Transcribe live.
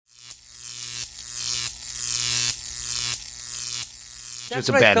That's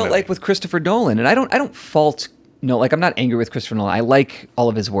what I felt like with Christopher Nolan, and I don't fault. No, like I'm not angry with Christopher Nolan. I like all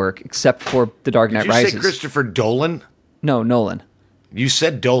of his work except for The Dark Knight Rises. Did you say Christopher Dolan? No, Nolan. You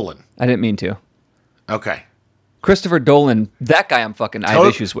said Dolan. I didn't mean to. Okay. Christopher Dolan, that guy I have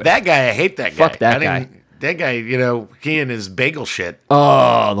issues with. That guy, I hate that guy. Fuck that guy. That guy, he and his bagel shit.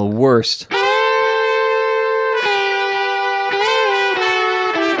 Oh, the worst.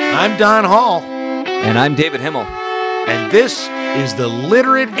 I'm Don Hall. And I'm David Himmel. And this is the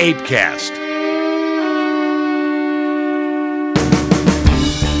Literate ApeCast.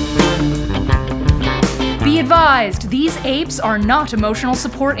 Be advised, these apes are not emotional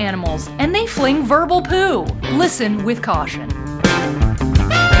support animals, and they fling verbal poo. Listen with caution.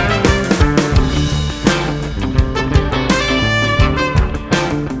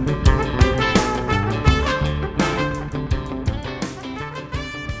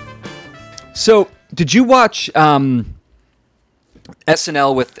 So, did you watch SNL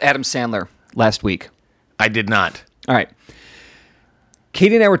with Adam Sandler last week? I did not. All right.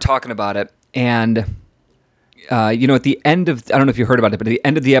 Katie and I were talking about it, and, at the end of, I don't know if you heard about it, but at the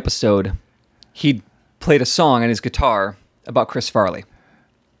end of the episode, he played a song on his guitar about Chris Farley.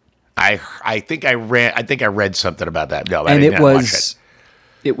 I think I read something about that. No, and I didn't watch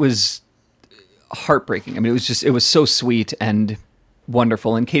it was heartbreaking. I mean, it was so sweet and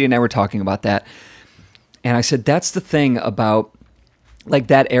wonderful. And Katie and I were talking about that. And I said, that's the thing about like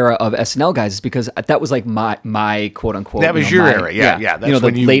that era of SNL guys, is because that was like my quote unquote. That was your era. Yeah. That's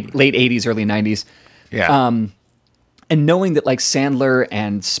when the late 80s, early 90s. Yeah. And knowing that like Sandler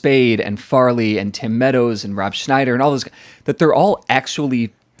and Spade and Farley and Tim Meadows and Rob Schneider and all those, that they're all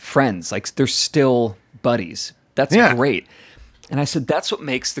actually friends. Like they're still buddies. That's great. And I said, that's what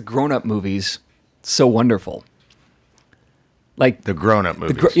makes the grown-up movies so wonderful. Like the grown-up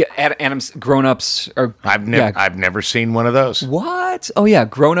movies. Adam's Grown-Ups are. I've never seen one of those. What? Oh yeah,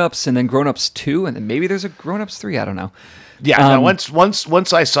 Grown-Ups and then Grown-Ups 2 and then maybe there's a Grown-Ups 3. I don't know. Yeah. Once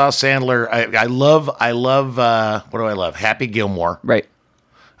I saw Sandler, I love. What do I love? Happy Gilmore. Right.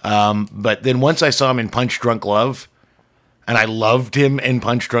 But then once I saw him in Punch Drunk Love, and I loved him in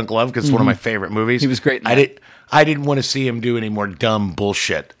Punch Drunk Love because it's one of my favorite movies. He was great. I didn't want to see him do any more dumb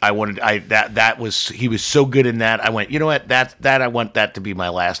bullshit. He was so good in that. I went, you know what? I want that to be my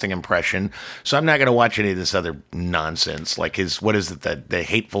lasting impression. So I'm not going to watch any of this other nonsense, like what is it, the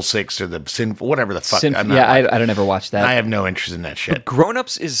Hateful Six or the Sinful, whatever the fuck. I don't ever watch that. I have no interest in that shit. But Grown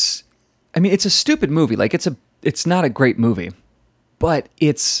Ups is, I mean, it's a stupid movie. Like it's not a great movie, but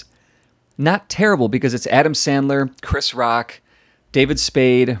it's not terrible because it's Adam Sandler, Chris Rock, David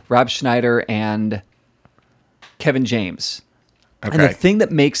Spade, Rob Schneider, and Kevin James. Okay. And the thing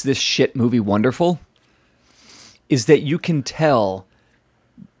that makes this shit movie wonderful is that you can tell,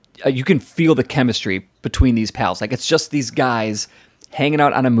 you can feel the chemistry between these pals. Like it's just these guys hanging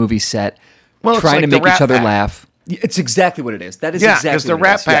out on a movie set, trying to make each other laugh. It's exactly what it is. That is exactly what it is. Yeah, because the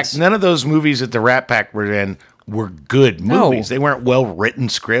Rat Pack, none of those movies that the Rat Pack were in were good movies. They weren't well-written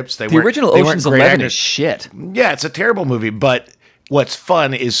scripts. The original Ocean's 11 is shit. Yeah, it's a terrible movie, but what's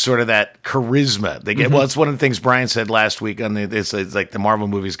fun is sort of that charisma. They get well. It's one of the things Brian said last week on it's like the Marvel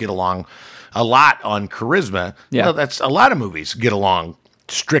movies get along a lot on charisma. Yeah, well, that's a lot of movies get along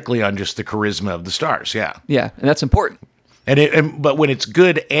strictly on just the charisma of the stars. Yeah, and that's important. But when it's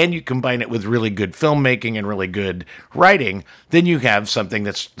good and you combine it with really good filmmaking and really good writing, then you have something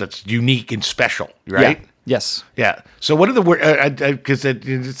that's unique and special, right? Yeah. Yes. Yeah. So what are the because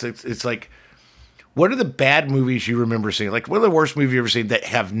it's like, what are the bad movies you remember seeing? Like, what are the worst movies you ever seen that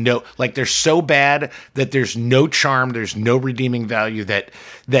have they're so bad that there's no charm, there's no redeeming value, that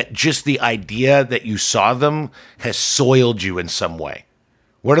just the idea that you saw them has soiled you in some way?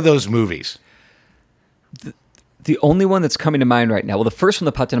 What are those movies? The only one that's coming to mind right now, well, the first one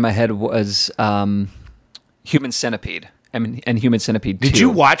that popped into my head was Human Centipede. And Human Centipede 2. Did you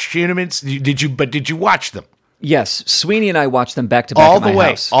watch Humans? Did you watch them? Yes, Sweeney and I watched them back to back at my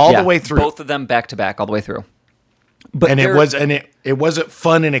house. All the way through. Both of them back to back, all the way through. But it wasn't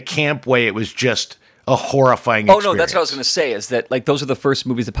fun in a camp way. It was just a horrifying experience. Oh no, that's what I was going to say. Is that like those are the first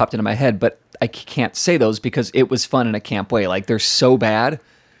movies that popped into my head? But I can't say those because it was fun in a camp way. Like they're so bad,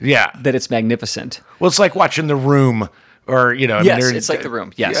 that it's magnificent. Well, it's like watching The Room. Or, it's like The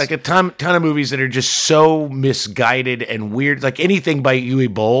Room. Yes. Like a ton of movies that are just so misguided and weird. Like anything by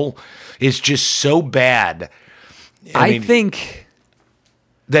Uwe Boll is just so bad. I think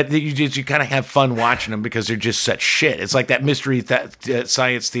that you kind of have fun watching them because they're just such shit. It's like that Mystery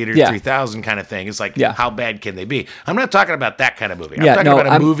Science Theater 3000 kind of thing. It's like, how bad can they be? I'm not talking about that kind of movie. I'm talking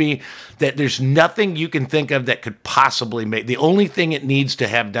about a movie that there's nothing you can think of that could possibly make. The only thing it needs to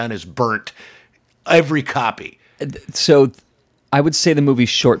have done is burnt every copy. So I would say the movie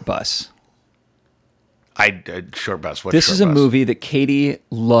Short Bus. Short Bus. What's This Short is a Bus? movie that Katie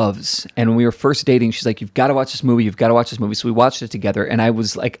loves. And when we were first dating, she's like, you've got to watch this movie. You've got to watch this movie. So we watched it together. And I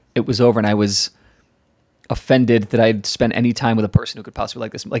was like, it was over. And I was offended that I'd spent any time with a person who could possibly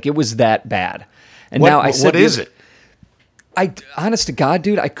like this. Like, it was that bad. And now I said, what is it? Honest to God,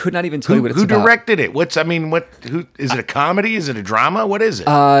 dude, I could not even tell you what it's Who about. directed it? Who is it? A comedy? Is it a drama? What is it?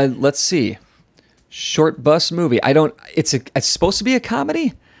 Let's see. Short Bus movie. It's supposed to be a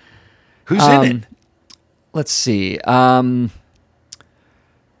comedy? Who's in it? Let's see. Oh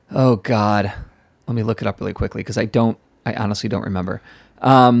God. Let me look it up really quickly because I honestly don't remember.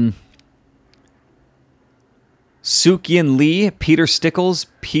 Soo-Kyun Lee, Peter Stickles,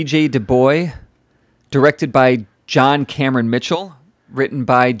 PJ DuBois, directed by John Cameron Mitchell, written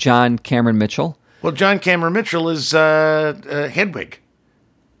by John Cameron Mitchell. Well, John Cameron Mitchell is Hedwig.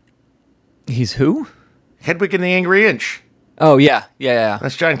 He's who? Hedwig and the Angry Inch. Oh, yeah. Yeah.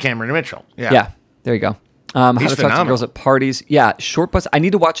 That's John Cameron Mitchell. Yeah. Yeah. There you go. How to Talk to phenomenal. Girls at Parties. Yeah, Short Bus. I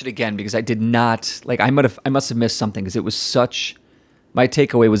need to watch it again because I did not, like, I must have missed something because it was such, my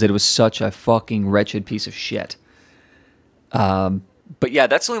takeaway was that it was such a fucking wretched piece of shit. But yeah,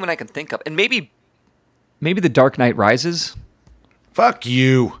 that's the only one I can think of. And maybe The Dark Knight Rises. Fuck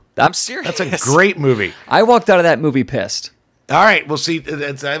you. I'm serious. That's a great movie. I walked out of that movie pissed. All right. Well, see,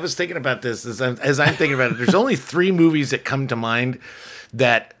 I was thinking about this as I'm thinking about it. There's only 3 movies that come to mind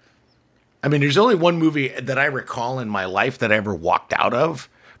that, I mean, there's only one movie that I recall in my life that I ever walked out of,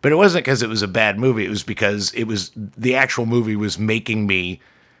 but it wasn't because it was a bad movie. It was because the actual movie was making me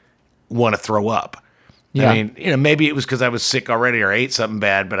want to throw up. Yeah. I mean, maybe it was because I was sick already or ate something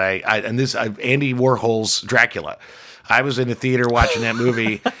bad, but Andy Warhol's Dracula. I was in the theater watching that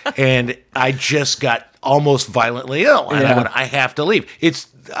movie, and I just got almost violently ill, and I went, I have to leave.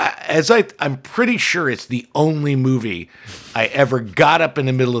 I'm pretty sure it's the only movie I ever got up in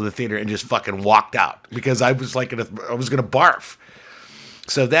the middle of the theater and just fucking walked out because I was like, I was going to barf.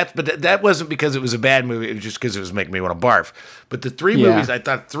 So that wasn't because it was a bad movie. It was just because it was making me want to barf. But the 3 movies, I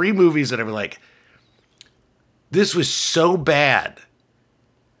thought 3 movies that I were like, this was so bad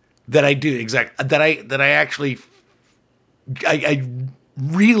that I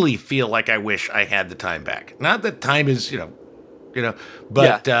really feel like I wish I had the time back. Not that time is,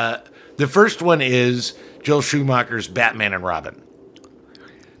 but the first one is Joel Schumacher's Batman and Robin.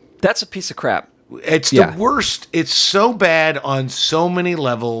 That's a piece of crap. It's the worst. It's so bad on so many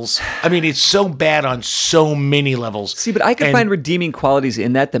levels. I mean, it's so bad on so many levels. See, but I can find redeeming qualities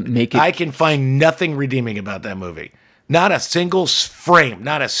in that make it... I can find nothing redeeming about that movie. Not a single frame,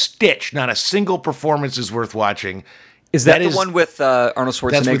 not a stitch, not a single performance is worth watching. Is that the one with Arnold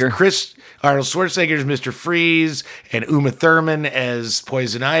Schwarzenegger? That's with Arnold Schwarzenegger as Mr. Freeze and Uma Thurman as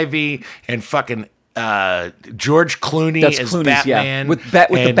Poison Ivy and fucking George Clooney as Batman. Yeah. With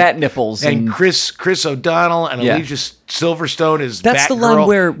the bat nipples. And Chris O'Donnell and Alicia Silverstone as Batgirl. That's the line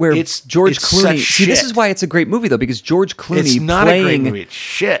where George Clooney... See, this shit. is why it's a great movie, though, because George Clooney It's not a great movie. It's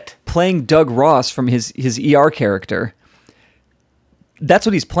shit. Playing Doug Ross from his ER character. That's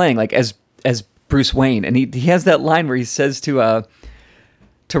what he's playing, like, as Bruce Wayne. And he has that line where he says to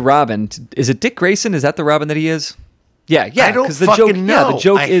Robin, is it Dick Grayson? Is that the Robin that he is? Yeah. I don't fucking know. Yeah, the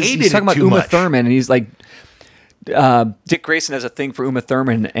joke I is hated he's talking it about too Uma much. Thurman, and he's like, Dick Grayson has a thing for Uma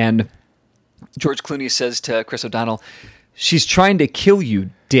Thurman, and George Clooney says to Chris O'Donnell, she's trying to kill you,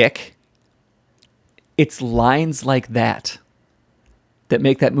 Dick. It's lines like that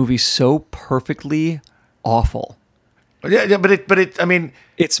make that movie so perfectly awful. Yeah, but I mean,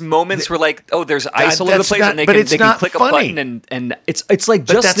 it's moments where like, oh, there's ice all over the place, and they can click funny. a button, and it's like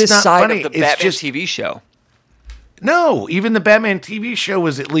just this side of the Batman TV show. No, even the Batman TV show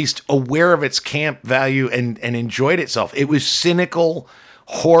was at least aware of its camp value and enjoyed itself. It was cynical,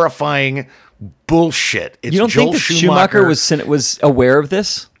 horrifying bullshit. It's You don't Joel think that Schumacher was aware of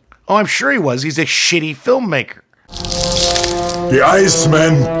this? Oh, I'm sure he was. He's a shitty filmmaker. The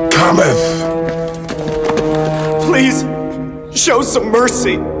Iceman cometh. Please, show some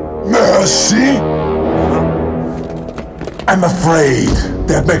mercy. Mercy? I'm afraid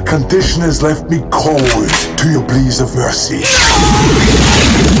that my condition has left me cold to your pleas of mercy.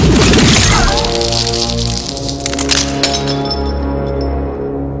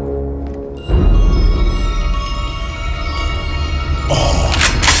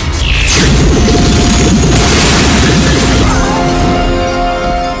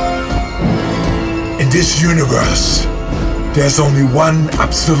 In this universe, there's only one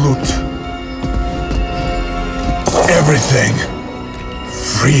absolute. Everything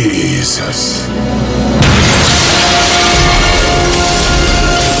freezes.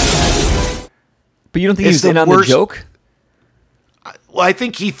 But you don't think he was in on the joke? Well, I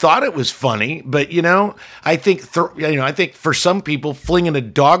think he thought it was funny, but I think I think for some people, flinging a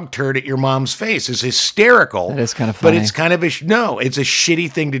dog turd at your mom's face is hysterical. That is kind of funny. But it's kind of it's a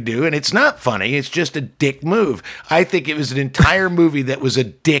shitty thing to do, and it's not funny. It's just a dick move. I think it was an entire movie that was a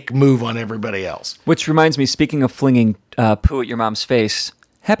dick move on everybody else. Which reminds me, speaking of flinging poo at your mom's face,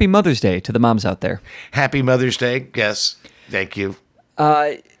 Happy Mother's Day to the moms out there. Happy Mother's Day. Yes, thank you.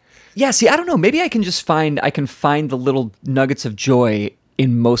 Yeah, see, I don't know. Maybe I can find the little nuggets of joy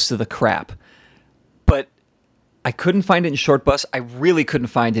in most of the crap. But I couldn't find it in Short Bus. I really couldn't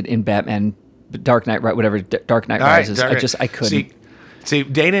find it in Batman, Dark Knight Rises. I couldn't. See,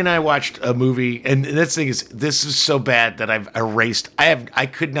 Dana and I watched a movie, and this is so bad that I've erased. I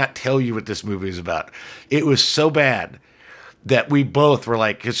could not tell you what this movie is about. It was so bad that we both were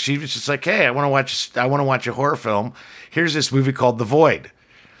like, because she was just like, hey, I want to watch a horror film. Here's this movie called The Void.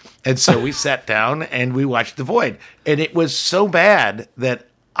 And so we sat down and we watched The Void. And it was so bad that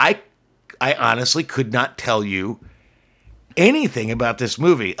I honestly could not tell you anything about this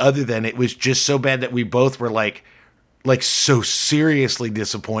movie other than it was just so bad that we both were like so seriously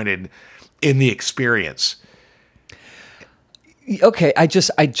disappointed in the experience. Okay, I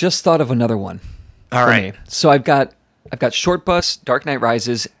just thought of another one. All right. Me. So I've got Short Bus, Dark Knight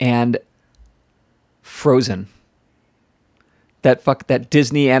Rises, and Frozen. That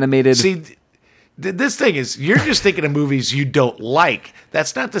Disney animated. See, this thing is, you're just thinking of movies you don't like.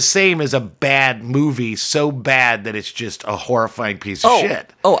 That's not the same as a bad movie so bad that it's just a horrifying piece of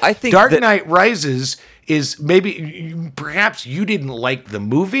shit. Oh, I think Dark Knight Rises is perhaps you didn't like the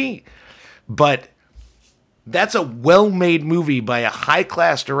movie, but that's a well-made movie by a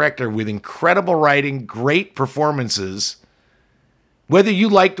high-class director with incredible writing, great performances. Whether you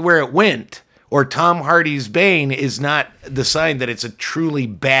liked where it went or Tom Hardy's Bane is not the sign that it's a truly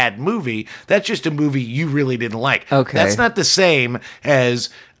bad movie. That's just a movie you really didn't like. Okay. That's not the same as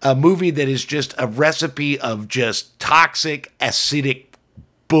a movie that is just a recipe of just toxic, acidic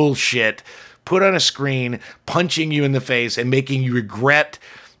bullshit put on a screen, punching you in the face and making you regret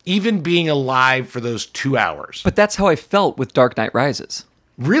even being alive for those 2 hours. But that's how I felt with Dark Knight Rises.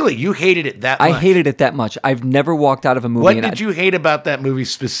 Really? You hated it that much? I hated it that much. I've never walked out of a movie. What did you hate about that movie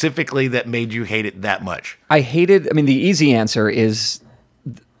specifically that made you hate it that much? The easy answer is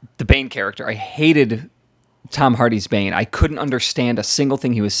the Bane character. I hated Tom Hardy's Bane. I couldn't understand a single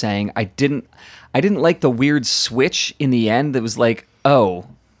thing he was saying. I didn't like the weird switch in the end that was like, oh,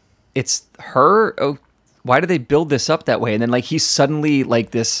 it's her? Oh, why do they build this up that way? And then he's suddenly like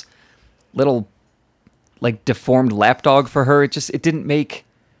this little deformed lapdog for her. It didn't make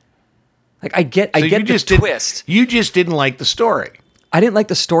I get the twist. You just didn't like the story. I didn't like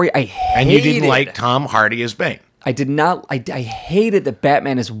the story. I hated. And you didn't like Tom Hardy as Bane. I did not. I hated that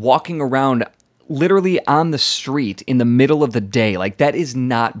Batman is walking around literally on the street in the middle of the day. That is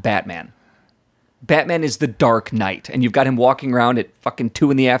not Batman. Batman is the Dark Knight, and you've got him walking around at fucking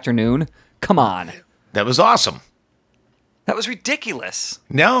 2 p.m. Come on. That was awesome. That was ridiculous.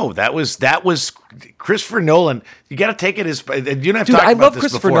 No, that was Christopher Nolan. You got to take it as you know. I've Dude, talked I about love this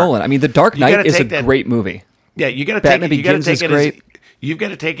Christopher before. Nolan. I mean, The Dark Knight is a great movie. Yeah, you got to Batman take it. You got to Begins take is it great. You've got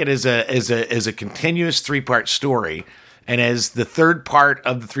to take it as a continuous 3-part story, and as the third part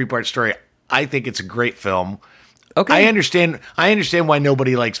of the 3-part story, I think it's a great film. Okay, I understand why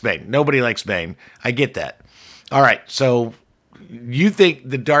nobody likes Bane. Nobody likes Bane. I get that. All right, so you think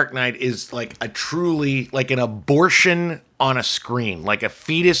The Dark Knight is like a truly an abortion on a screen, like a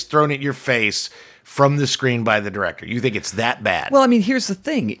fetus thrown at your face from the screen by the director. You think it's that bad? Well, I mean, here's the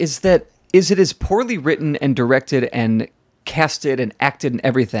thing: is it as poorly written and directed and casted and acted and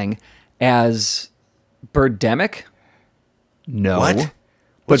everything as Birdemic? No. What?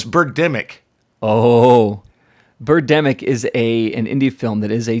 What's Birdemic? Oh, Birdemic is an indie film that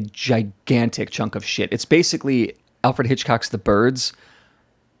is a gigantic chunk of shit. It's basically Alfred Hitchcock's The Birds,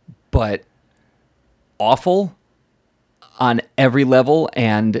 but awful on every level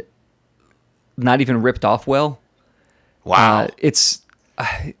and not even ripped off well. Wow.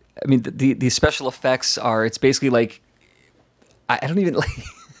 The special effects it's basically I don't even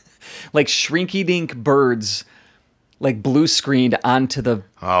like shrinky dink birds blue screened onto the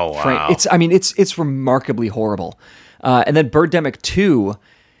frame. It's remarkably horrible. And then Birdemic 2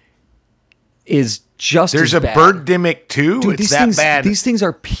 is just There's as a bad. Birdemic 2? Dude, it's that bad. These things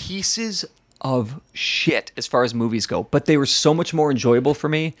are pieces of shit as far as movies go, but they were so much more enjoyable for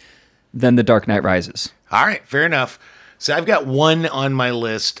me than The Dark Knight Rises. All right, fair enough. So I've got one on my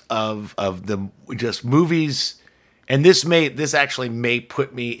list of the just movies, and this might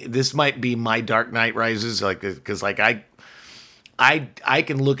be my Dark Knight Rises, because I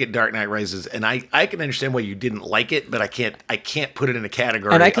can look at Dark Knight Rises and I can understand why you didn't like it, but I can't put it in a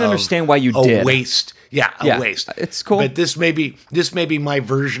category. And I can understand why you did. A waste. Yeah, a waste. It's cool. But this may be my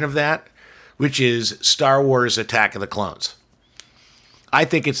version of that, which is Star Wars Attack of the Clones. I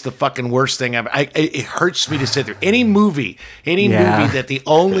think it's the fucking worst thing ever. It hurts me to sit through any movie that the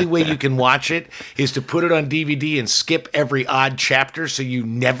only way you can watch it is to put it on DVD and skip every odd chapter so you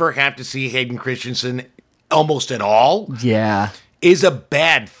never have to see Hayden Christensen almost at all. Yeah. Is a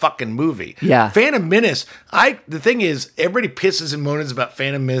bad fucking movie. Yeah. Phantom Menace, the thing is, everybody pisses and moans about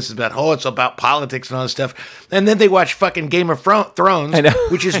Phantom Menace, it's about politics and all this stuff. And then they watch fucking Game of Thrones,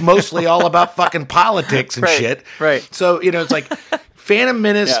 which is mostly all about fucking politics and shit. Right. So, it's like Phantom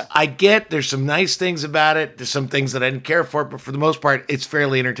Menace, I get there's some nice things about it. There's some things that I didn't care for, but for the most part, it's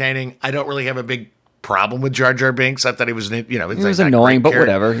fairly entertaining. I don't really have a big problem with Jar Jar Binks. I thought he was, he was annoying, but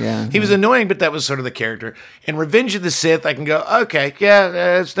whatever. Yeah, he was annoying, but that was sort of the character. And Revenge of the Sith, I can go, okay,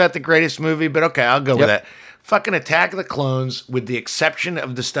 yeah, it's not the greatest movie, but okay, I'll go with that. Fucking Attack of the Clones, with the exception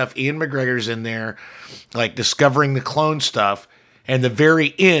of the stuff Ian McGregor's in there, like discovering the clone stuff, and the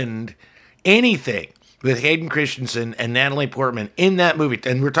very end, anything with Hayden Christensen and Natalie Portman in that movie,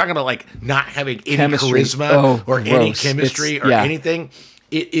 and we're talking about like not having any charisma or any chemistry or anything.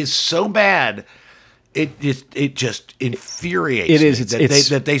 It is so bad. It just infuriates me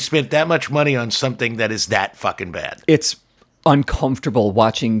that they spent that much money on something that is that fucking bad. It's uncomfortable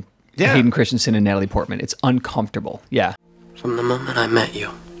watching Hayden Christensen and Natalie Portman. It's uncomfortable. Yeah. From the moment I met you,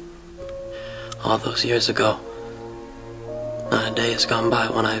 all those years ago, not a day has gone by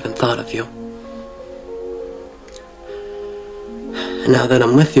when I haven't thought of you. And now that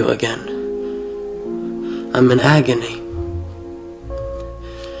I'm with you again, I'm in agony.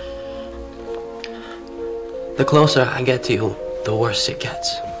 The closer I get to you, the worse it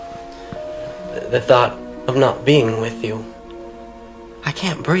gets. The thought of not being with you, I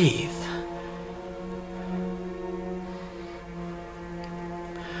can't breathe.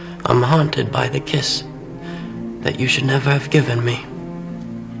 I'm haunted by the kiss that you should never have given me.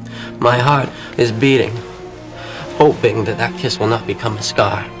 My heart is beating, hoping that kiss will not become a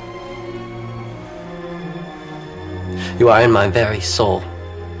scar. You are in my very soul,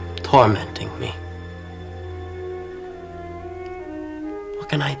 tormenting me. What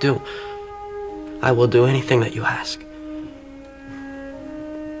can I do? I will do anything that you ask.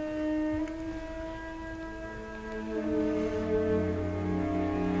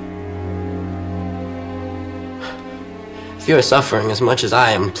 If you're suffering as much as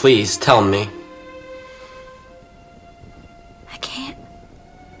I am, please tell me. I can't.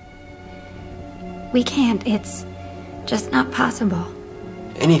 We can't. It's just not possible.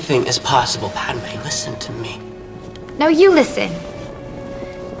 Anything is possible, Padme. Listen to me. No, you listen.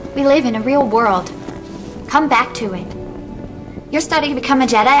 We live in a real world. Come back to it. You're studying to become a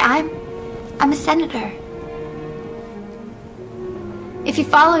Jedi. I'm a senator. If you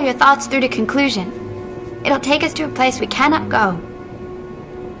follow your thoughts through to conclusion, it'll take us to a place we cannot go,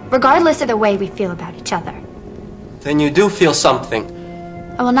 regardless of the way we feel about each other. Then you do feel something.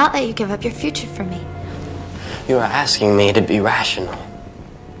 I will not let you give up your future for me. You are asking me to be rational.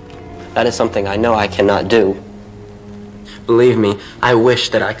 That is something I know I cannot do. Believe me, I wish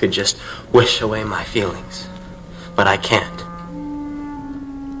that I could just wish away my feelings. But I can't.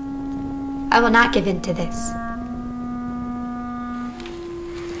 I will not give in to this.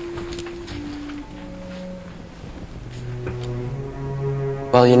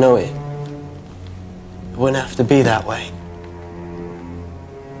 Well, you know, it wouldn't have to be that way.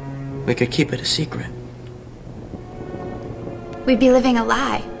 We could keep it a secret. We'd be living a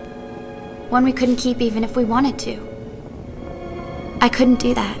lie. One we couldn't keep even if we wanted to. I couldn't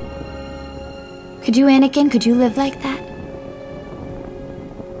do that. Could you, Anakin? Could you live like that?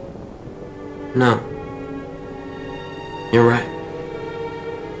 No. You're right.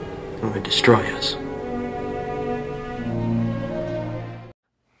 It would destroy us.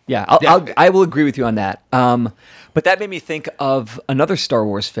 Yeah, I will agree with you on that. But that made me think of another Star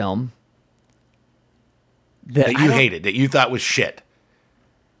Wars film that you hated, that you thought was shit.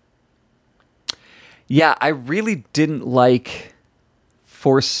 Yeah, I really didn't like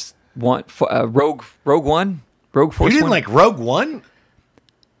Rogue One. Rogue Force. You didn't One? like Rogue One?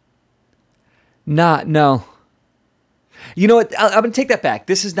 No. You know what? I'm gonna take that back.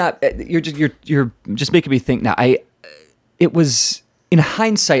 This is not. You're just making me think now. It was in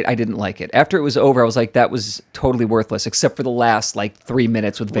hindsight, I didn't like it. After it was over, I was like, that was totally worthless, except for the last 3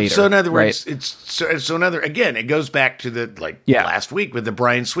 minutes with Vader. So in other right? words, again, it goes back to the last week with the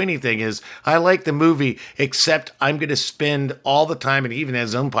Brian Sweeney thing is I like the movie, except I'm going to spend all the time, and he even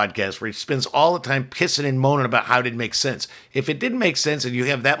has his own podcast where he spends all the time pissing and moaning about how it didn't make sense. If it didn't make sense and you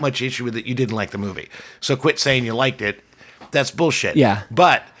have that much issue with it, you didn't like the movie. So quit saying you liked it. That's bullshit. Yeah.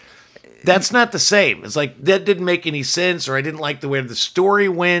 But that's not the same. It's like, that didn't make any sense, or I didn't like the way the story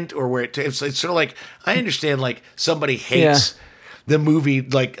went, or where it's sort of like, I understand, like, somebody hates the movie,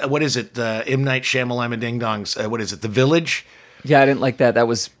 like, what is it? M. Night Shyamalan Ding Dong's, what is it? The Village? Yeah, I didn't like that. That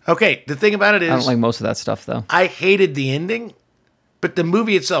was... Okay, the thing about it is... I don't like most of that stuff, though. I hated the ending, but the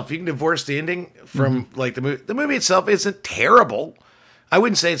movie itself, you can divorce the ending from, like, the movie. The movie itself isn't terrible. I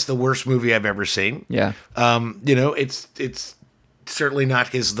wouldn't say it's the worst movie I've ever seen. Yeah. It's certainly not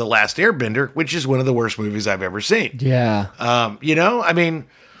his The Last Airbender, which is one of the worst movies I've ever seen. Yeah. I mean,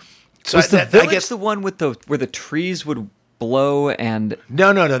 so was the Village, I guess, the one with where the trees would blow and...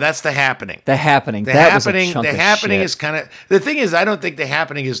 No, that's The Happening. The Happening. The that Happening. Was a chunk The of Happening shit. is kind of... The thing is, I don't think The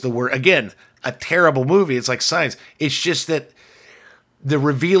Happening is the word. Again, a terrible movie. It's like Science. It's just that the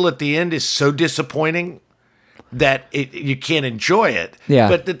reveal at the end is so disappointing that you can't enjoy it. Yeah.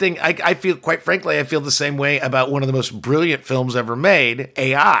 But the thing, I feel, quite frankly, I feel the same way about one of the most brilliant films ever made,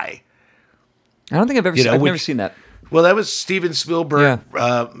 AI. I don't think I've ever seen I've never seen that. Well, that was Steven Spielberg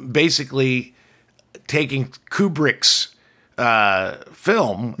basically taking Kubrick's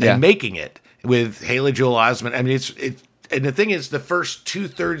film and making it with Haley Joel Osment. I mean, and the thing is, the first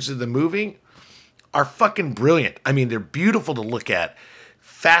 2/3 of the movie are fucking brilliant. I mean, they're beautiful to look at.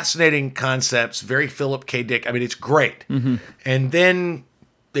 Fascinating concepts, very Philip K. Dick. I mean, it's great. Mm-hmm. And then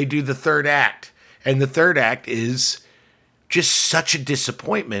they do the third act. And the third act is just such a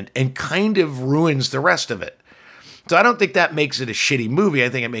disappointment and kind of ruins the rest of it. So I don't think that makes it a shitty movie. I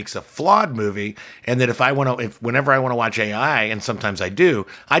think it makes a flawed movie. And that whenever I want to watch AI, and sometimes I do,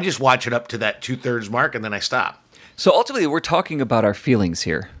 I just watch it up to that 2/3 mark and then I stop. So ultimately, we're talking about our feelings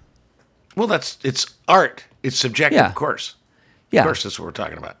here. Well, it's art. It's subjective, of course. Yeah. Of course, that's what we're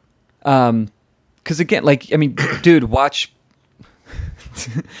talking about. Because again, dude, watch...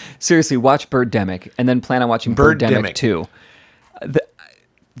 Seriously, watch Birdemic, and then plan on watching Birdemic 2.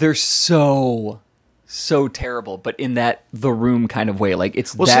 They're so terrible, but in that The Room kind of way. Like,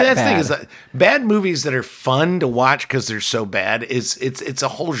 it's that's the bad. thing is that bad movies that are fun to watch because they're so bad, it's a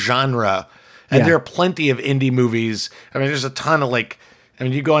whole genre. And there are plenty of indie movies. I mean, there's a ton of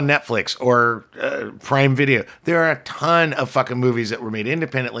you go on Netflix or Prime Video. There are a ton of fucking movies that were made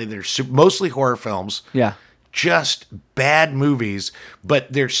independently. They're mostly horror films. Yeah. Just bad movies,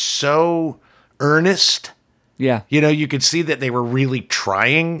 but they're so earnest. Yeah. You could see that they were really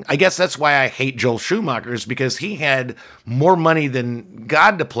trying. I guess that's why I hate Joel Schumacher, is because he had more money than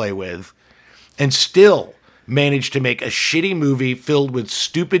God to play with and still managed to make a shitty movie filled with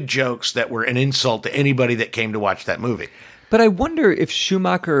stupid jokes that were an insult to anybody that came to watch that movie. But I wonder if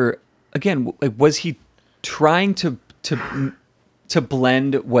Schumacher, again, was he trying to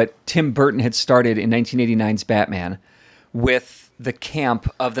blend what Tim Burton had started in 1989's Batman with the camp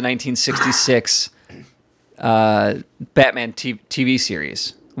of the 1966 Batman TV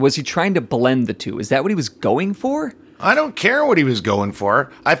series? Was he trying to blend the two? Is that what he was going for? I don't care what he was going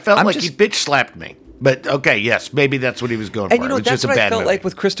for. I felt he bitch slapped me. But okay, yes, maybe that's what he was going for. And that's what I felt like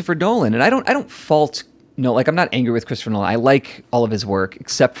with Christopher Nolan. And I don't fault... No, I'm not angry with Christopher Nolan. I like all of his work,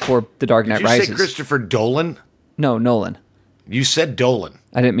 except for The Dark Knight Rises. Did you say Christopher Dolan? No, Nolan. You said Dolan.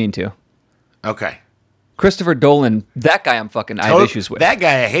 I didn't mean to. Okay. Christopher Dolan, that guy I have issues with. That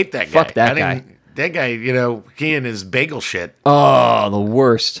guy, I hate that guy. Fuck that guy. That guy, he and his bagel shit. Oh, the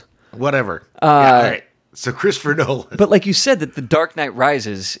worst. Whatever. All right. So Christopher Nolan. But like you said, that The Dark Knight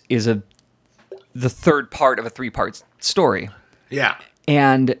Rises is the third part of a 3-part story. Yeah.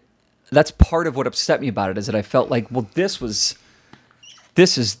 And that's part of what upset me about it, is that I felt like, well, this was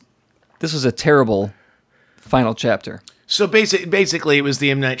a terrible final chapter. So basically, it was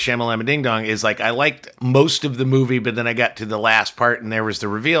the M. Night Shyamalan Ding Dong. Is like, I liked most of the movie, but then I got to the last part, and there was the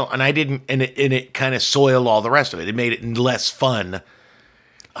reveal, and I didn't, and it kind of soiled all the rest of it. It made it less fun.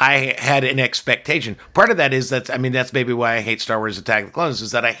 I had an expectation. Part of that is that's maybe why I hate Star Wars: Attack of the Clones,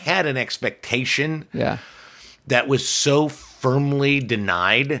 is that I had an expectation that was so firmly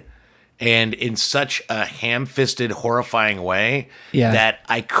denied. And in such a ham-fisted, horrifying way that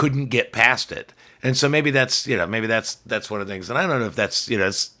I couldn't get past it. And so maybe that's one of the things. And I don't know if that's,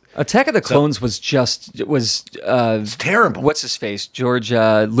 Attack of the Clones was it's terrible. What's his face? George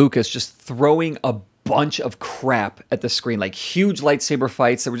Lucas just throwing a bunch of crap at the screen, like huge lightsaber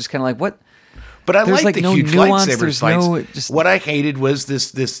fights that were just kind of like, what? But I There's, like the no huge nuance. lightsaber There's fights. no just What I hated was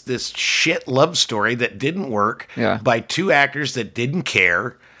this shit love story that didn't work Yeah. by two actors that didn't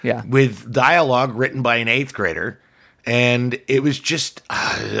care. Yeah. With dialogue written by an 8th grader. And it was just,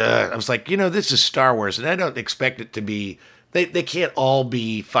 I was like, this is Star Wars, and I don't expect it to be. They can't all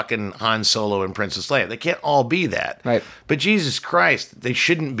be fucking Han Solo and Princess Leia. They can't all be that. Right. But Jesus Christ, they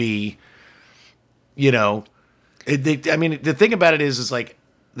shouldn't be. The thing about it is like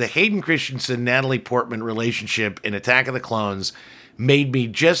the Hayden Christensen Natalie Portman relationship in Attack of the Clones made me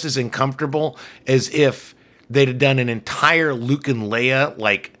just as uncomfortable as if they'd have done an entire Luke and Leia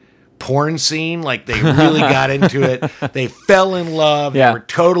like porn scene. Like they really got into it. They fell in love. Yeah. They were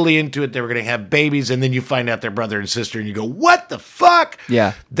totally into it. They were going to have babies. And then you find out they're brother and sister and you go, what the fuck?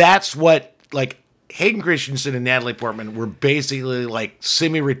 Yeah. That's what like Hayden Christensen and Natalie Portman were basically like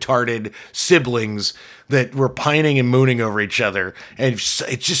semi-retarded siblings that were pining and mooning over each other. And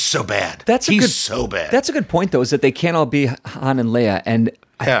it's just so bad. He's so bad. That's a good point, though, is that they can't all be Han and Leia. And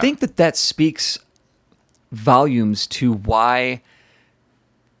I think that speaks volumes to why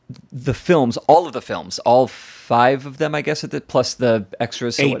the films, all of the films, all 5 of them, I guess, plus the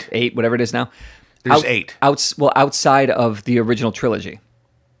extras, so 8. 8, whatever it is now. There's 8. Outside of the original trilogy.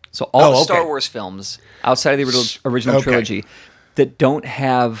 So all the Star Wars films outside of the original trilogy that don't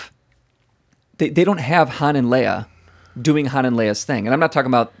have, they don't have Han and Leia doing Han and Leia's thing. And I'm not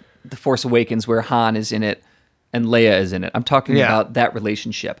talking about The Force Awakens where Han is in it and Leia is in it. I'm talking about that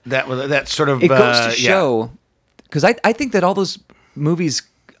relationship. That sort of... It goes to show, because I think that all those movies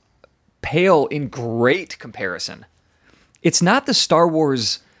pale in great comparison. It's not the Star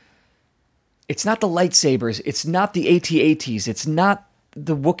Wars, it's not the lightsabers, it's not the AT-ATs, it's not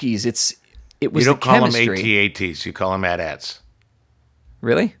the Wookiees, it was the chemistry. You don't call them AT-ATs, you call them AT-ATs.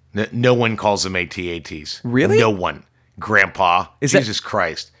 Really? No one calls them AT-ATs. Really? No one. Grandpa. Jesus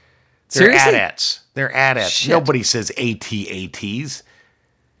Christ. They're Seriously? AT-ATs. They're AT-ATs. Shit. Nobody says AT-ATs.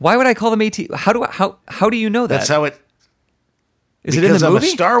 Why would I call them AT? How do you know that? That's how it... Is it in the Because I'm movie? a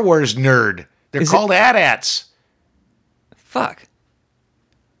Star Wars nerd. They're Is it- called AT-ATs. Fuck.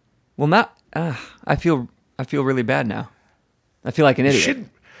 Well, not. I feel really bad now. I feel like an idiot.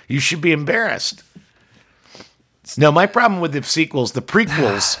 You should be embarrassed. No, my problem with the sequels, the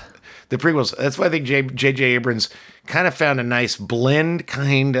prequels, that's why I think J.J. Abrams kind of found a nice blend,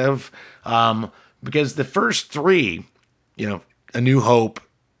 kind of, because the first 3, A New Hope,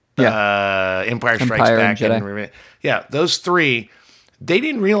 Empire Strikes Back, and those 3, they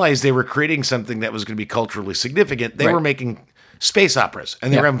didn't realize they were creating something that was going to be culturally significant. They were making space operas,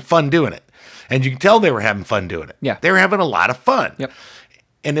 and they were having fun doing it. And you can tell they were having fun doing it. Yeah. They were having a lot of fun. Yep.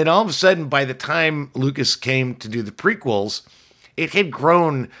 And then all of a sudden, by the time Lucas came to do the prequels, it had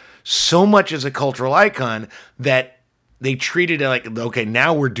grown so much as a cultural icon that they treated it like, okay,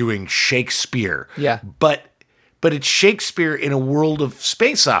 now we're doing Shakespeare. Yeah. But it's Shakespeare in a world of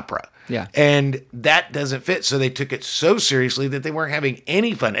space opera. Yeah. And that doesn't fit. So they took it so seriously that they weren't having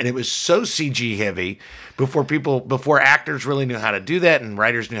any fun. And it was so CG heavy before actors really knew how to do that and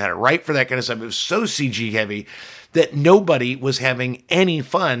writers knew how to write for that kind of stuff. It was so CG heavy that nobody was having any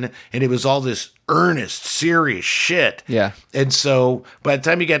fun. And it was all this earnest, serious shit. Yeah. And so by the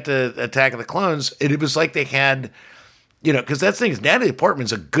time you got to Attack of the Clones, it was like they had... because that's the thing is Natalie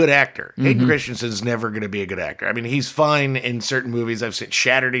Portman's a good actor. Hayden Christensen's never going to be a good actor. I mean, he's fine in certain movies. I've seen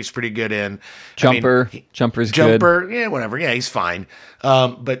Shattered, he's pretty good in. Jumper's good. Jumper, yeah, whatever. Yeah, he's fine.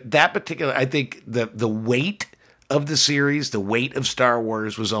 But that particular, I think the weight of the series, the weight of Star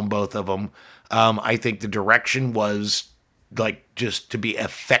Wars was on both of them. I think the direction was like just to be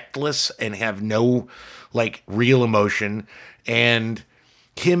effectless and have no like real emotion. And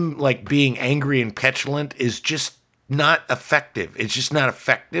him like being angry and petulant is just not effective. It's just not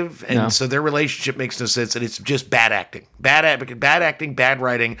effective. And so their relationship makes no sense. And it's just bad acting. Bad acting, bad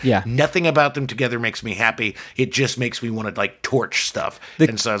writing. Yeah. Nothing about them together makes me happy. It just makes me want to like torch stuff.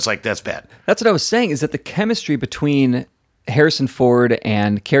 And so it's like, that's bad. That's what I was saying, is that the chemistry between Harrison Ford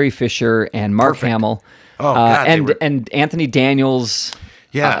and Carrie Fisher and Mark Hamill and Anthony Daniels.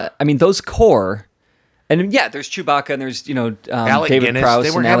 Yeah. I mean, those core... And yeah, there's Chewbacca and there's, Alec David Guinness. Prowse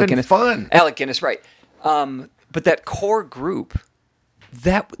They were and Alec having Guinness. fun. Alec Guinness, right. But that core group,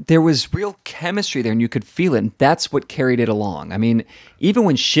 there was real chemistry there and you could feel it. And that's what carried it along. I mean, even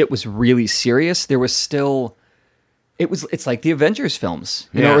when shit was really serious, there was still, it's like the Avengers films,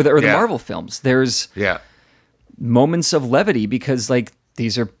 or the Marvel films. There's moments of levity because like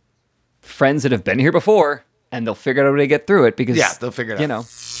these are friends that have been here before and they'll figure out a way to get through it because they'll figure it out.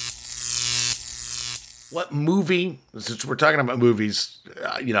 What movie, since we're talking about movies,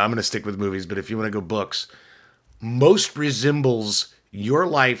 I'm going to stick with movies, but if you want to go books, most resembles your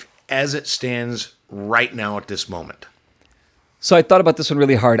life as it stands right now at this moment? So I thought about this one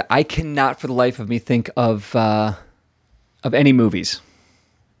really hard. I cannot for the life of me think of any movies.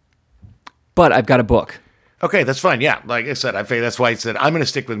 But I've got a book. Okay, that's fine. Yeah, like I said, I figured that's why I said I'm going to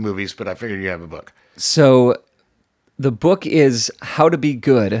stick with movies, but I figured you have a book. So the book is How to Be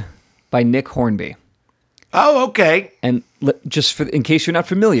Good by Nick Hornby. Oh, okay. And just in case you're not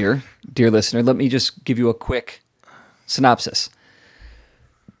familiar, dear listener, let me just give you a quick synopsis.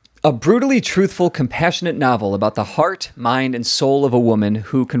 A brutally truthful, compassionate novel about the heart, mind, and soul of a woman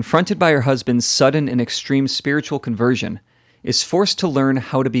who, confronted by her husband's sudden and extreme spiritual conversion, is forced to learn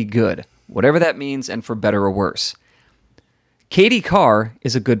how to be good, whatever that means, and for better or worse. Katie Carr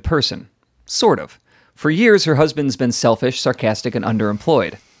is a good person. Sort of. For years, her husband's been selfish, sarcastic, and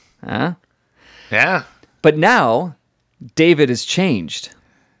underemployed. Huh? Yeah. But now, David has changed.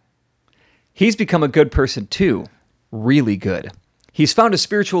 He's become a good person too. Really good. He's found a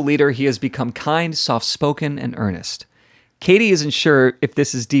spiritual leader. He has become kind, soft-spoken, and earnest. Katie isn't sure if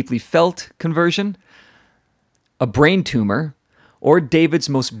this is deeply felt conversion, a brain tumor, or David's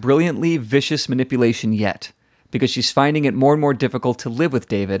most brilliantly vicious manipulation yet, because she's finding it more and more difficult to live with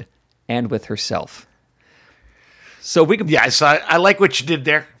David and with herself. So we can... Yeah, so I like what you did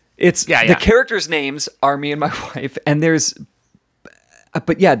there. The characters' names are me and my wife, and there's...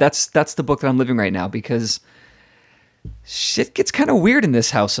 But yeah, that's the book that I'm living right now, because shit gets kind of weird in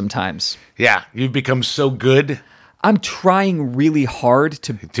this house sometimes. Yeah, you've become so good. I'm trying really hard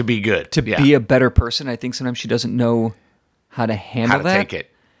to be good, be a better person. I think sometimes she doesn't know how to handle that. Take it.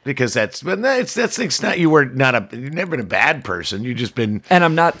 Because it's not you've never been a bad person. You've just been, and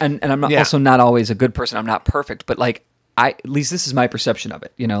I'm not, and I'm not also not always a good person. I'm not perfect, but like at least this is my perception of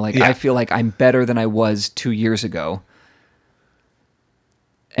it. You know, I feel like I'm better than I was 2 years ago,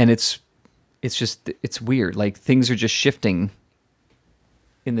 and it's weird. Like things are just shifting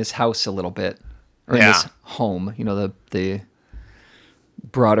in this house a little bit, or in this home. You know, the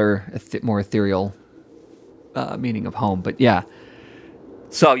broader, more ethereal meaning of home. But yeah.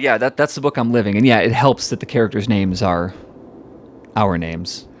 So yeah, that's the book I'm living, and yeah, it helps that the characters' names are our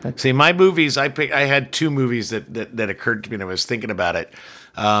names. See, my movies, I had two movies that occurred to me when I was thinking about it,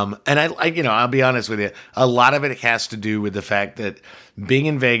 and I I'll be honest with you, a lot of it has to do with the fact that being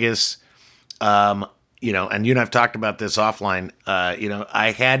in Vegas, and you and I've talked about this offline,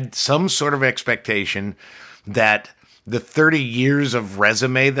 I had some sort of expectation that the 30 years of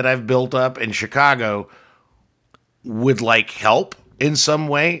resume that I've built up in Chicago would help in some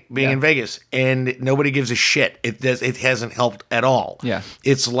way being in Vegas, and nobody gives a shit. It hasn't helped at all. Yeah.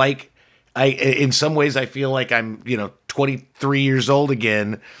 It's like in some ways I feel like I'm, 23 years old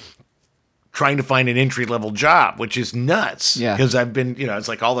again, trying to find an entry level job, which is nuts. Yeah. Because I've been, it's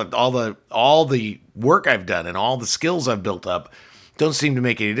like all the work I've done and all the skills I've built up don't seem to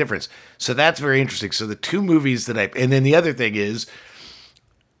make any difference. So that's very interesting. So the two movies and then the other thing is,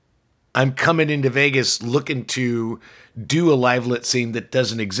 I'm coming into Vegas looking to do a live lit scene that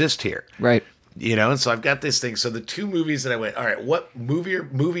doesn't exist here. Right. And so I've got this thing. So the two movies that I went, all right, what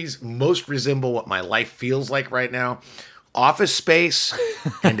movies most resemble what my life feels like right now? Office Space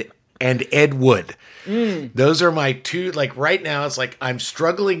and Ed Wood. Those are my two, right now it's like I'm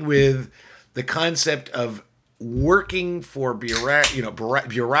struggling with the concept of working for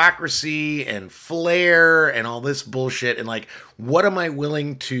bureaucracy and flair and all this bullshit, and what am I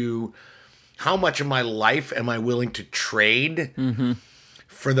willing to, how much of my life am I willing to trade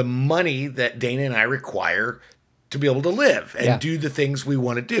for the money that Dana and I require to be able to live and do the things we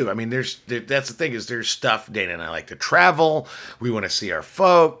want to do? I mean, that's the thing, is there's stuff. Dana and I like to travel. We want to see our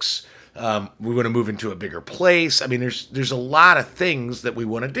folks. We want to move into a bigger place. I mean, there's a lot of things that we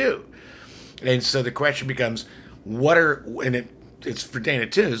want to do. And so the question becomes, it's for Dana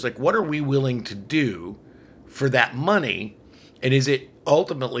too, is what are we willing to do for that money? And is it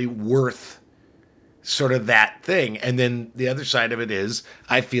ultimately worth sort of that thing? And then the other side of it is,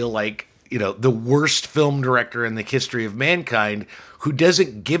 I feel like, the worst film director in the history of mankind who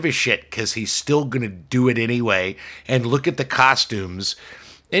doesn't give a shit because he's still going to do it anyway. And look at the costumes.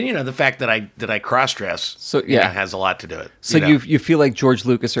 And, the fact that I cross-dress has a lot to do it. So you feel like George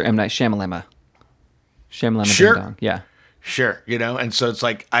Lucas or M. Night Shyamalan? Sure. Ding Dong. Yeah. Sure. And so it's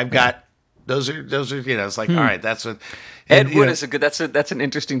like, I've got, those are, it's like, all right, that's what. Ed Wood is that's an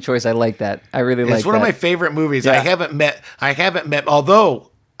interesting choice. I like that. I really like that. It's one of my favorite movies. Yeah. I haven't met,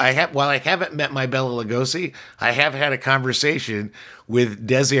 although while I haven't met my Bela Lugosi, I have had a conversation with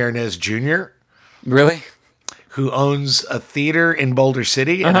Desi Arnez Jr. Really? Who owns a theater in Boulder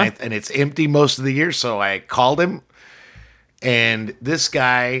City, and it's empty most of the year. So I called him, and this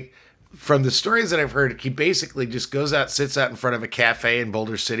guy from the stories that I've heard, he basically just goes out, sits out in front of a cafe in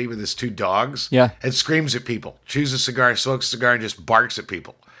Boulder City with his 2 dogs, and screams at people, chews a cigar, smokes a cigar, and just barks at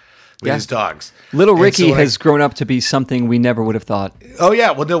people with his dogs. Little Ricky has grown up to be something we never would have thought. Oh yeah,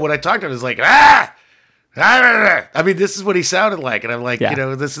 well no, when I talked to him, it was like I mean, this is what he sounded like, and I'm like,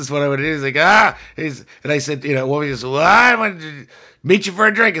 this is what I would do. He's like, and I said, well, he said, well, I want to meet you for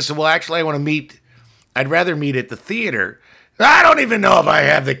a drink. I said, well, actually, I'd rather meet at the theater. I don't even know if I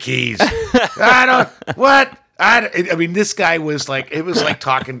have the keys. I mean, this guy was like, it was like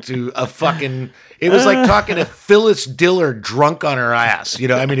talking to it was like talking to Phyllis Diller drunk on her ass.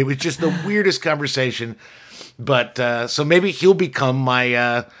 I mean, it was just the weirdest conversation. But, so maybe he'll become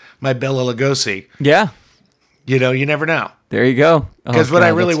my Bela Lugosi. Yeah. You never know. There you go. Because what I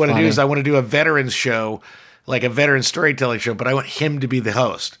really want to do is I want to do a veterans show, like a veteran storytelling show, but I want him to be the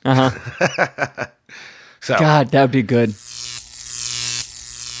host. So, God, that would be good.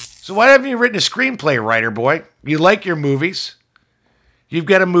 So why haven't you written a screenplay, writer boy? You like your movies. You've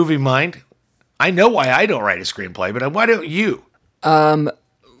got a movie mind. I know why I don't write a screenplay, but why don't you?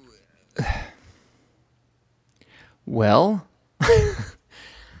 Well,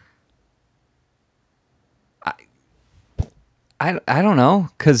 I don't know,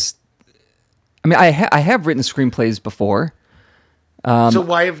 because I mean I have written screenplays before. So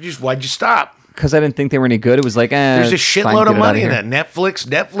why'd you stop? Because I didn't think they were any good. It was like, there's a shitload of money in that.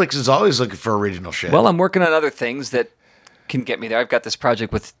 Netflix is always looking for original shit. Well, I'm working on other things that can get me there. I've got this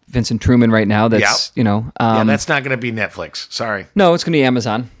project with Vincent Truman right now. That's that's not going to be Netflix. Sorry. No, it's going to be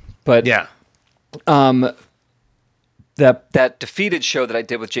Amazon. But that Defeated show that I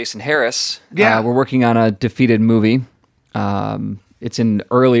did with Jason Harris. Yeah, we're working on a Defeated movie. It's in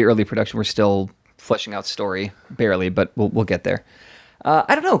early production. We're still fleshing out story barely, but we'll get there.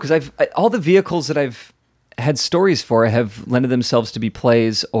 I don't know, because all the vehicles that I've had stories for have lended themselves to be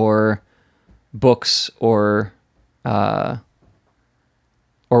plays or books or web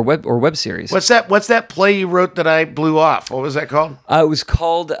series. What's that play you wrote that I blew off? What was that called? It was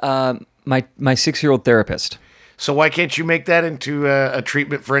called my 6-year-old therapist. So why can't you make that into a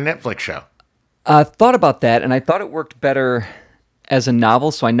treatment for a Netflix show? I thought about that, and I thought it worked better as a novel,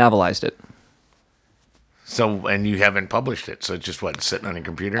 so I novelized it. So, and you haven't published it, so it's just sitting on your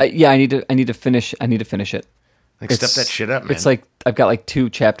computer? I need to finish it. Like, step that shit up, man. It's like I've got like 2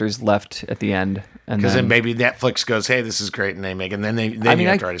 chapters left at the end, and then maybe Netflix goes, "Hey, this is great," and they make, and then you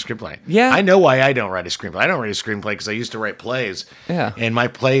have to write a screenplay. Yeah, I know why I don't write a screenplay. I don't write a screenplay because I used to write plays. Yeah, and my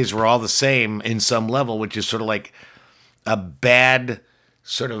plays were all the same in some level, which is sort of like a bad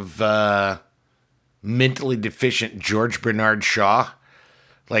sort of mentally deficient George Bernard Shaw.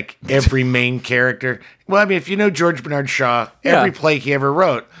 Like every main character. Well, I mean, if you know George Bernard Shaw, every play he ever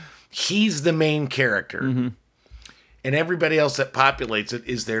wrote, he's the main character. Mm-hmm. And everybody else that populates it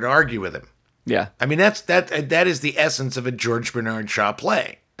is there to argue with him. Yeah. I mean, that is the essence of a George Bernard Shaw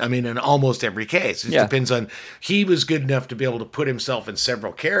play. I mean, in almost every case. It depends on, he was good enough to be able to put himself in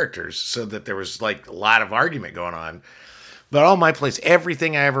several characters so that there was like a lot of argument going on. But all my plays,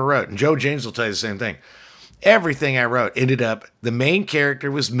 everything I ever wrote, and Joe James will tell you the same thing, everything I wrote ended up, the main character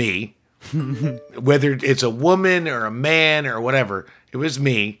was me, whether it's a woman or a man or whatever, it was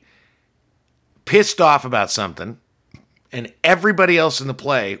me, pissed off about something, and everybody else in the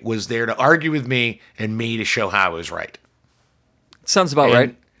play was there to argue with me and me to show how I was right. Sounds about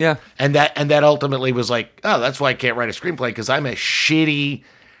right. Yeah. And that ultimately was like, oh, that's why I can't write a screenplay, because I'm a shitty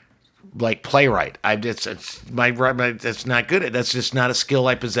like playwright. It's not good. That's just not a skill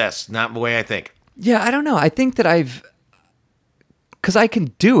I possess. Not the way I think. Yeah, I don't know. I think that because I can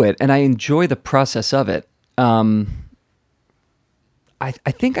do it and I enjoy the process of it. I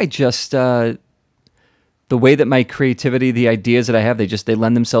think I just the way that my creativity, the ideas that I have, they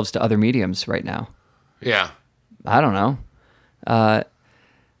lend themselves to other mediums right now. Yeah. I don't know. And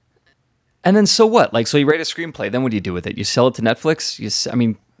then so what? Like, so you write a screenplay, then what do you do with it? You sell it to Netflix?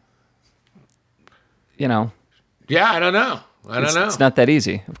 Yeah, I don't know. It's not that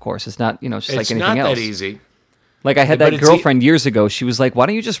easy, of course. It's not, it's just like anything else. It's not that easy. Like I had that girlfriend years ago. She was like, why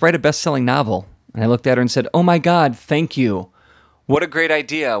don't you just write a best-selling novel? And I looked at her and said, oh my God, thank you. What a great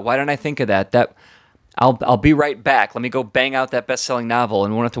idea. Why didn't I think of that? I'll be right back. Let me go bang out that best-selling novel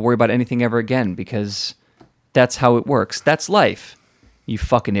and won't have to worry about anything ever again, because that's how it works. That's life. You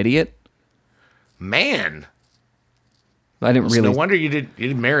fucking idiot. Man. I didn't really. No wonder you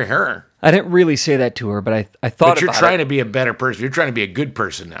didn't marry her. I didn't really say that to her, but I thought about it. But you're trying to be a better person. You're trying to be a good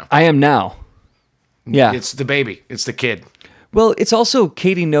person now. I am now. Yeah. It's the baby. It's the kid. Well, it's also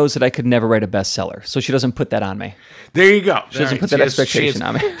Katie knows that I could never write a bestseller, so she doesn't put that on me. There you go. She doesn't put that expectation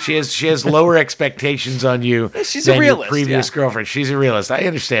on me. She has lower expectations on you She's than a realist, your previous girlfriend. She's a realist. I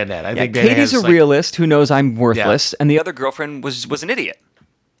understand that. I think Katie's a realist who knows I'm worthless, and the other girlfriend was an idiot.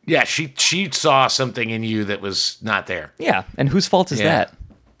 Yeah, she saw something in you that was not there. Yeah, and whose fault is that?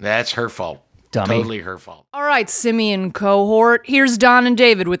 That's her fault. Dummy. Totally her fault. All right, Simeon cohort, here's Don and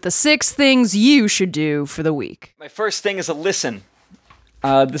David with the 6 things you should do for the week. My first thing is a listen.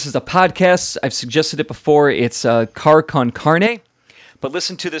 This is a podcast. I've suggested it before. It's Car Con Carne. But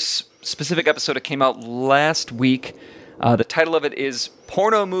listen to this specific episode. It came out last week. The title of it is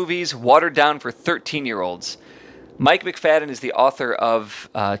Porno Movies Watered Down for 13-Year-Olds. Mike McFadden is the author of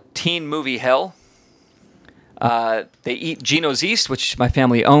Teen Movie Hell. They eat Geno's East, which my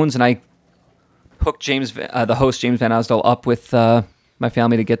family owns, and I hooked the host James Van Osdale up with my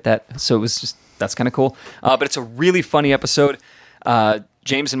family to get that. So it was just, that's kind of cool. But it's a really funny episode.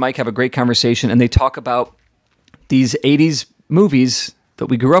 James and Mike have a great conversation, and they talk about these 80s movies that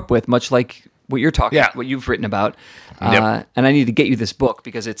we grew up with, much like what you're talking, what you've written about. And I need to get you this book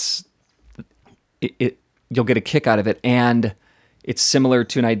because you'll get a kick out of it, and it's similar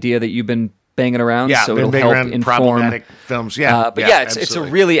to an idea that you've been banging around, so it'll help inform problematic films. It's a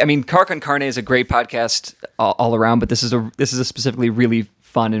really, I mean, Car Con Carne is a great podcast all around, but this is a specifically really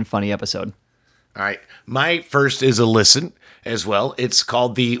fun and funny episode. All right, my first is a listen as well. It's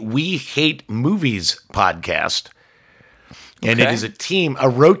called the We Hate Movies podcast, and it is a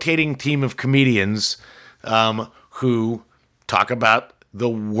rotating team of comedians who talk about the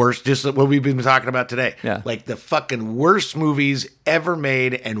worst, just what we've been talking about today. Yeah. Like the fucking worst movies ever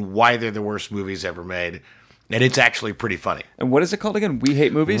made and why they're the worst movies ever made. And it's actually pretty funny. And what is it called again? We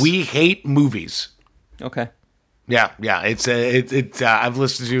Hate Movies? We Hate Movies. Okay. Yeah. It's I've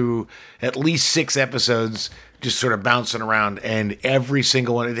listened to at least 6 episodes just sort of bouncing around, and every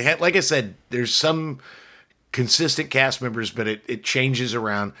single one, like I said, there's some consistent cast members, but it changes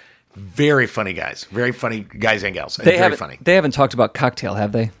around. Very funny guys and gals. Very funny. They haven't talked about Cocktail,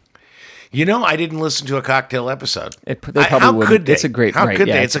 have they? You know, I didn't listen to a Cocktail episode. They probably how wouldn't. could they? It's a great. How right, could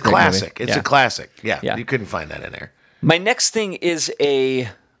yeah, they? It's a classic. Movie. It's a classic. Yeah, Yeah. You couldn't find that in there. My next thing is a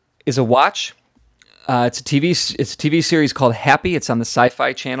watch. It's a TV series called Happy. It's on the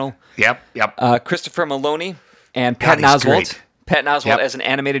Sci-Fi Channel. Yep. Christopher Maloney and Patton Oswalt. Great. Patton Oswalt as an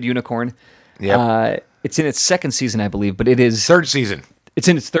animated unicorn. Yep. It's in its 2nd season, I believe, but it is 3rd season. It's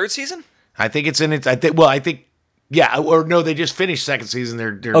in its 3rd season. I think it's in its. I think. Yeah. Or no, they just finished 2nd season.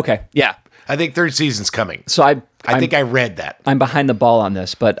 They're okay. Yeah. I think 3rd season's coming. So I think I read that. I'm behind the ball on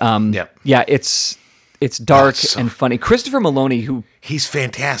this, but yeah, it's dark and funny. Christopher Maloney, he's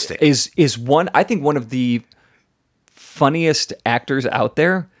fantastic, is one of the funniest actors out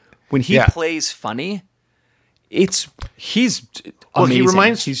there. When he plays funny, he's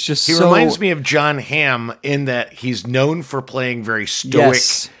amazing. He reminds me of John Hamm in that he's known for playing very stoic,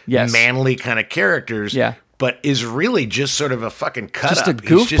 manly kind of characters. Yeah. But is really just sort of a fucking cut just up. a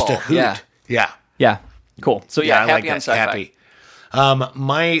goofball. He's just a hoot. Yeah. Cool. So I Happy like on that. Sci-Fi. Happy.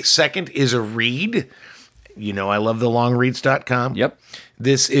 My second is a read. You know, I love thelongreads.com. Yep.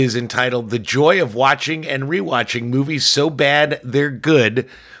 This is entitled The Joy of Watching and Rewatching Movies So Bad They're Good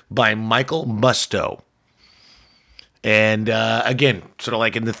by Michael Musto. And again, sort of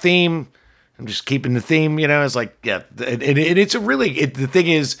like in the theme, I'm just keeping the theme, you know, it's like, and it's the thing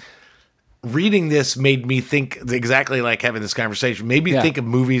is, reading this made me think exactly like having this conversation, made me think of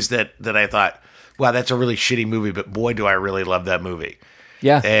movies that I thought, wow, that's a really shitty movie, but boy, do I really love that movie.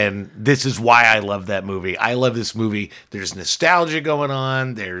 Yeah. And this is why I love that movie. I love this movie. There's nostalgia going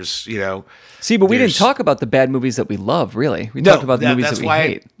on. There's, you know. See, but we didn't talk about the bad movies that we love, really. We talked about the movies that we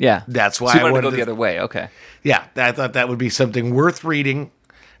hate. Yeah. That's why so you I wanted to go the other way. Okay. Yeah. I thought that would be something worth reading.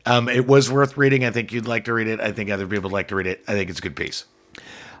 It was worth reading. I think you'd like to read it. I think other people would like to read it. I think it's a good piece.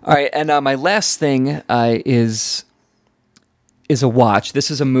 All right. And my last thing is a watch.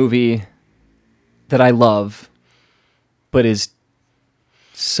 This is a movie that I love, but is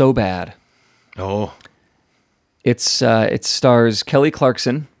so bad. Oh. It stars Kelly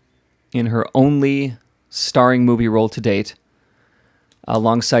Clarkson in her only starring movie role to date,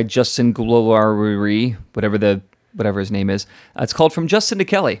 alongside Justin Guillory, whatever his name is. It's called From Justin to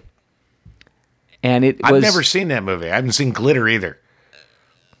Kelly. And I've never seen that movie. I haven't seen Glitter either.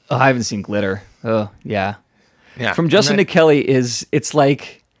 Oh, I haven't seen Glitter. Oh, yeah. Yeah. From Justin to Kelly it's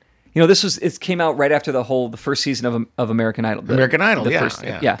like, you know, it came out right after the first season of American Idol. American Idol,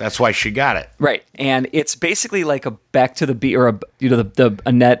 yeah. That's why she got it. Right. And it's basically like a Back to the Beach, or the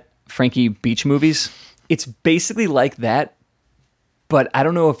Annette Frankie Beach movies. It's basically like that, but I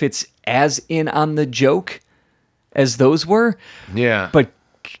don't know if it's as in on the joke as those were. Yeah. But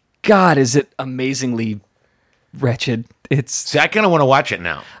God, is it amazingly wretched. See, I kind of want to watch it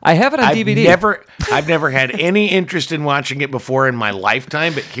now. I have it on DVD. I've never had any interest in watching it before in my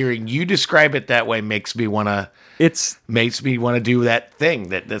lifetime, but hearing you describe it that way makes me want to do that thing,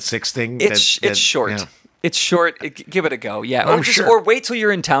 that sixth thing. It's short. Yeah. It's short. Give it a go. Yeah. Or wait till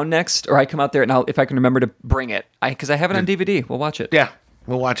you're in town next, or I come out there and if I can remember to bring it. Because I have it on DVD. We'll watch it. Yeah.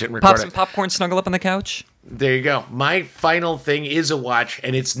 We'll watch it and record Pop some popcorn, snuggle up on the couch. There you go. My final thing is a watch,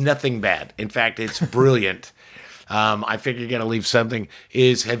 and it's nothing bad. In fact, it's brilliant. I figure you got to leave something.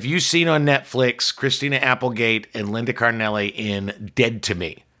 Have you seen on Netflix Christina Applegate and Linda Cardellini in Dead to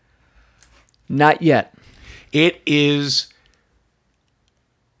Me? Not yet. It is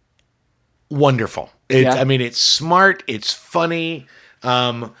wonderful. I mean, it's smart. It's funny.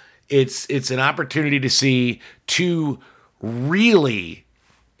 It's an opportunity to see two really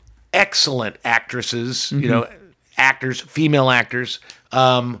excellent actresses, female actors,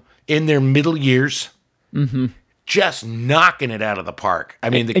 in their middle years. Mm-hmm. Just knocking it out of the park. I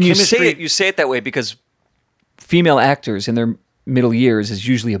mean, the chemistry. You say it that way because female actors in their middle years is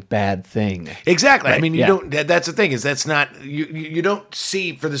usually a bad thing. Exactly. Right? I mean, you don't. That's the thing, is that's not you don't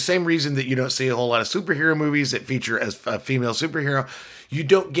see, for the same reason that you don't see a whole lot of superhero movies that feature as a female superhero. You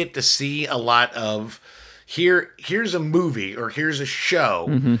don't get to see a lot of here's a movie or here's a show,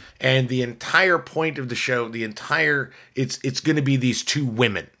 mm-hmm. and the entire point of the show, it's going to be these two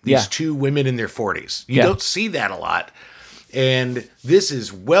women in their 40s. You don't see that a lot, and this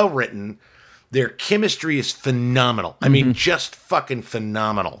is well written. Their chemistry is phenomenal. I mean, just fucking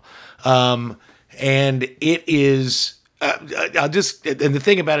phenomenal. And it is. And the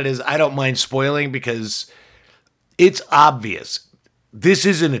thing about it is, I don't mind spoiling because it's obvious. This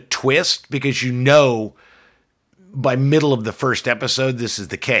isn't a twist because by middle of the first episode, this is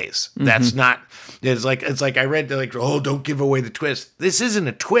the case. Mm-hmm. That's not. It's like I read, they're like, oh, don't give away the twist. This isn't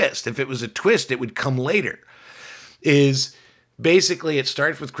a twist. If it was a twist, it would come later. Basically, it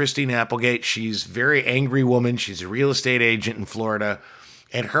starts with Christina Applegate. She's a very angry woman. She's a real estate agent in Florida.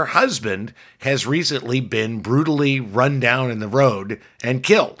 And her husband has recently been brutally run down in the road and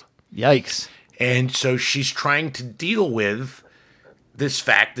killed. Yikes. And so she's trying to deal with this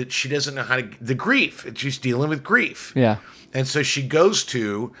fact that she doesn't know the grief. She's dealing with grief. Yeah. And so she goes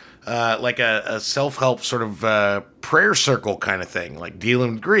to like a self-help sort of prayer circle kind of thing, like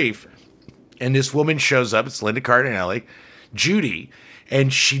dealing with grief. And this woman shows up. It's Linda Cardellini, Judy,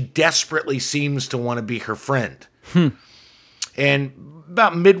 and she desperately seems to want to be her friend. And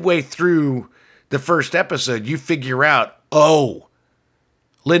about midway through the first episode, you figure out,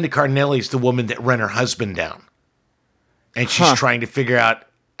 Linda Cardellini's the woman that ran her husband down. And she's trying to figure out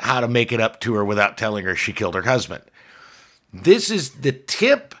how to make it up to her without telling her she killed her husband. This is the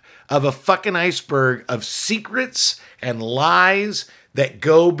tip of a fucking iceberg of secrets and lies that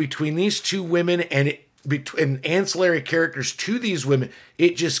go between these two women and ancillary characters to these women.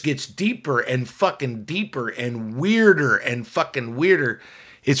 It just gets deeper and fucking deeper and weirder and fucking weirder.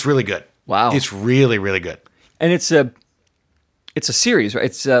 It's really good. Wow. It's really, really good. And it's a series, right?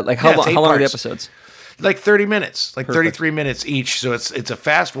 It's like how long are the episodes? Like 30 minutes, like Perfect. 33 minutes each. So it's a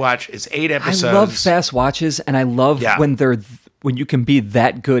fast watch. It's 8 episodes. I love fast watches, and I love when you can be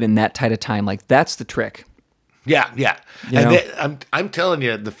that good in that tight of time. Like, that's the trick. Yeah. And I'm telling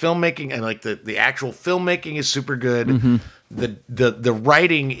you, the filmmaking and like the actual filmmaking is super good. Mm-hmm. The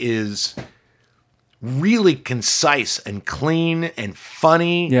writing is really concise and clean and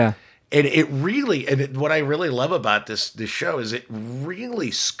funny. Yeah. And what I really love about this show is it really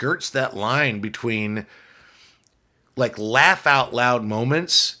skirts that line between like laugh out loud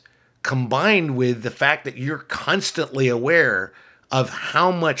moments combined with the fact that you're constantly aware of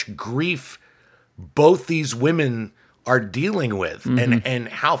how much grief both these women are dealing with, and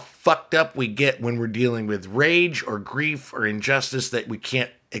how fucked up we get when we're dealing with rage or grief or injustice that we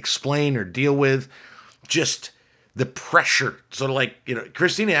can't explain or deal with. Just the pressure, sort of like,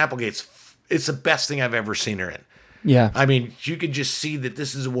 Christina Applegate's, it's the best thing I've ever seen her in. Yeah. I mean, you can just see that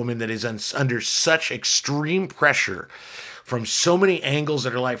this is a woman that is under such extreme pressure from so many angles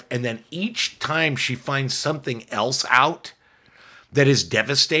in her life. And then each time she finds something else out that is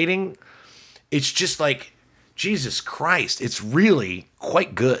devastating, it's just like, Jesus Christ, it's really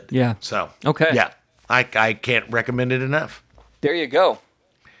quite good. Yeah. So, okay. Yeah, I can't recommend it enough. There you go.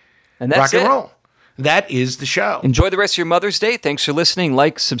 And that's Rock and roll. That is the show. Enjoy the rest of your Mother's Day. Thanks for listening.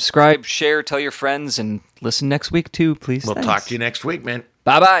 Like, subscribe, share, tell your friends, and listen next week too, please. We'll talk to you next week, man.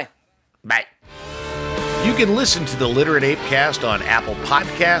 Bye-bye. Bye. You can listen to the Literate ApeCast on Apple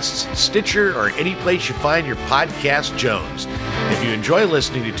Podcasts, Stitcher, or any place you find your podcast Jones. If you enjoy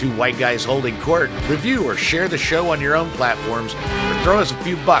listening to two white guys holding court, review or share the show on your own platforms, or throw us a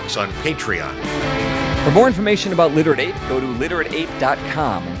few bucks on Patreon. For more information about Literate Ape, go to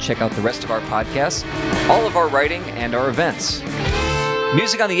literateape.com and check out the rest of our podcasts, all of our writing, and our events.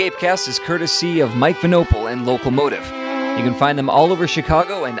 Music on the ApeCast is courtesy of Mike Vinopal and Locomotive. You can find them all over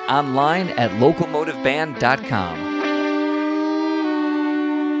Chicago and online at locomotiveband.com.